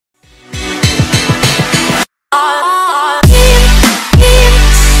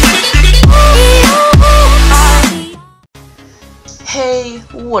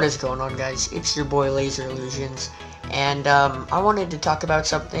What is going on, guys? It's your boy Laser Illusions, and I wanted to talk about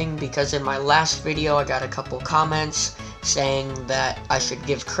something because in my last video I got a couple comments saying that I should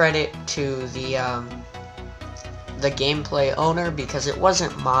give credit to the gameplay owner because it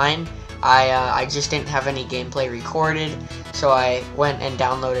wasn't mine. I just didn't have any gameplay recorded, so I went and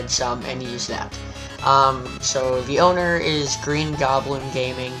downloaded some and used that. So the owner is Green Goblin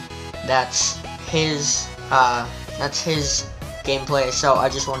Gaming. That's his gameplay, so I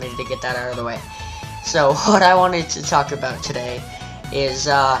just wanted to get that out of the way. So what I wanted to talk about today is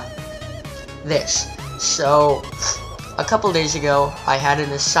this. So a couple days ago I had an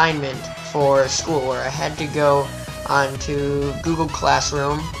assignment for school where I had to go onto Google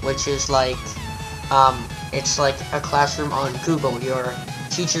Classroom, which is like it's like a classroom on Google. Your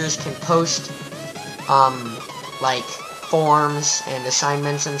teachers can post like forms and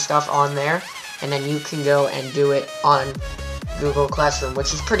assignments and stuff on there, and then you can go and do it on Google Classroom,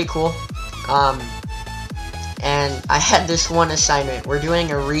 which is pretty cool. And I had this one assignment. We're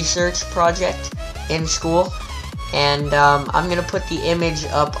doing a research project in school, and I'm gonna put the image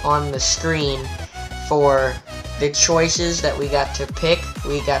up on the screen for the choices that we got to pick.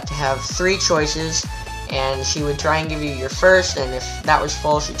 We got to have 3 choices, and she would try and give you your first, and if that was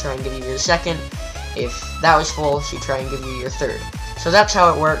full, she'd try and give you your second. If that was full, she'd try and give you your third. So that's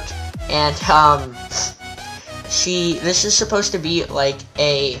how it worked. And this is supposed to be like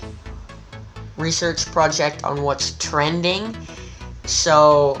a research project on what's trending.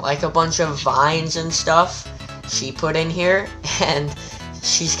 So like a bunch of vines and stuff she put in here, and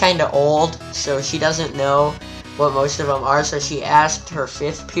she's kind of old, so she doesn't know what most of them are. So she asked her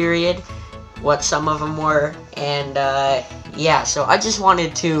 5th period what some of them were, and yeah, so I just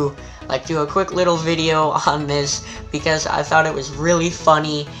wanted to like do a quick little video on this because I thought it was really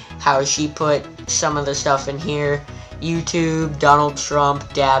funny how she put some of the stuff in here. YouTube, Donald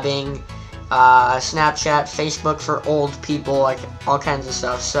Trump, dabbing, Snapchat, Facebook for old people, like all kinds of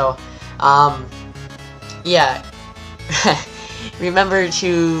stuff. So yeah. Remember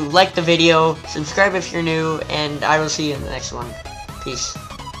to like the video, subscribe if you're new, and I will see you in the next one. Peace.